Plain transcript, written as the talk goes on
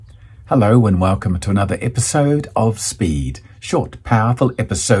Hello and welcome to another episode of Speed. Short, powerful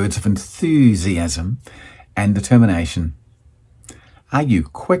episodes of enthusiasm and determination. Are you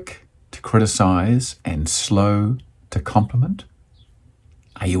quick to criticize and slow to compliment?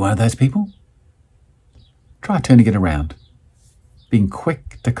 Are you one of those people? Try turning it around. Being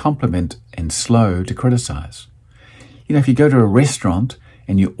quick to compliment and slow to criticize. You know, if you go to a restaurant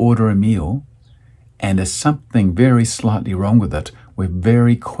and you order a meal and there's something very slightly wrong with it, we're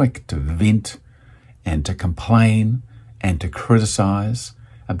very quick to vent and to complain and to criticize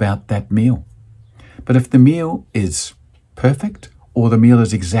about that meal. But if the meal is perfect or the meal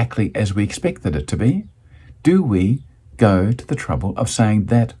is exactly as we expected it to be, do we go to the trouble of saying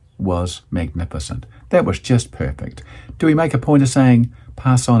that was magnificent? That was just perfect. Do we make a point of saying,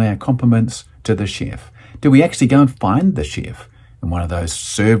 pass on our compliments to the chef? Do we actually go and find the chef in one of those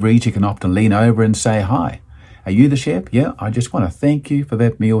serveries you can often lean over and say, hi, are you the chef? Yeah, I just want to thank you for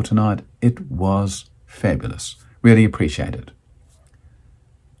that meal tonight. It was fabulous. Really appreciate it.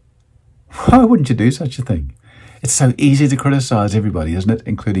 Why wouldn't you do such a thing? It's so easy to criticize everybody, isn't it?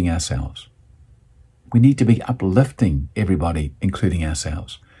 Including ourselves. We need to be uplifting everybody, including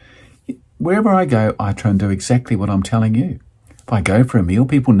ourselves. Wherever I go, I try and do exactly what I'm telling you. If I go for a meal,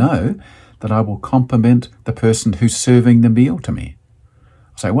 people know that I will compliment the person who's serving the meal to me.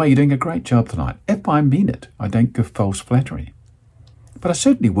 I say, well, you're doing a great job tonight. If I mean it, I don't give false flattery. But I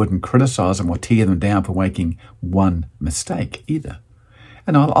certainly wouldn't criticize them or tear them down for making one mistake either.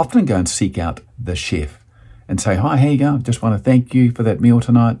 And I'll often go and seek out the chef and say, hi, here you go. Just want to thank you for that meal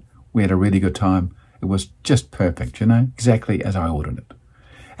tonight. We had a really good time. It was just perfect, you know, exactly as I ordered it.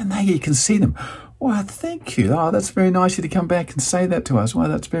 And there you can see them. Well, thank you. Oh, that's very nice of you to come back and say that to us. Well,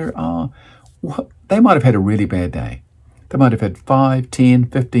 that's very, they might have had a really bad day. They might have had 5, 10,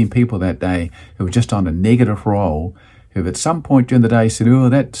 15 people that day who were just on a negative roll, who at some point during the day said, oh,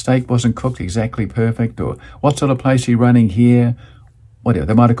 that steak wasn't cooked exactly perfect, or what sort of place are you running here? Whatever.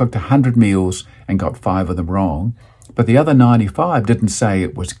 They might have cooked 100 meals and got 5 of them wrong, but the other 95 didn't say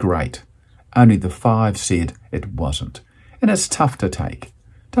it was great. Only the 5 said it wasn't. And it's tough to take.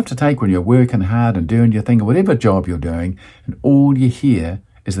 Tough to take when you're working hard and doing your thing, or whatever job you're doing, and all you hear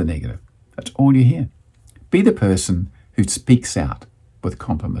is the negative. That's all you hear. Be the person who speaks out with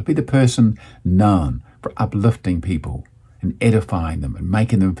compliment. Be the person known for uplifting people and edifying them and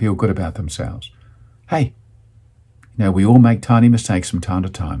making them feel good about themselves. Hey, you know, we all make tiny mistakes from time to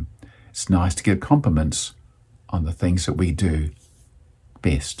time. It's nice to get compliments on the things that we do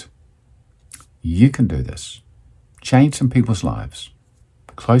best. You can do this. Change some people's lives.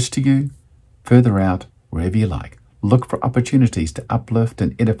 Close to you, further out, wherever you like. Look for opportunities to uplift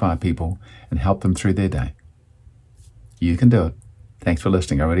and edify people and help them through their day. You can do it. Thanks for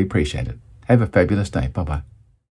listening. I really appreciate it. Have a fabulous day. Bye-bye.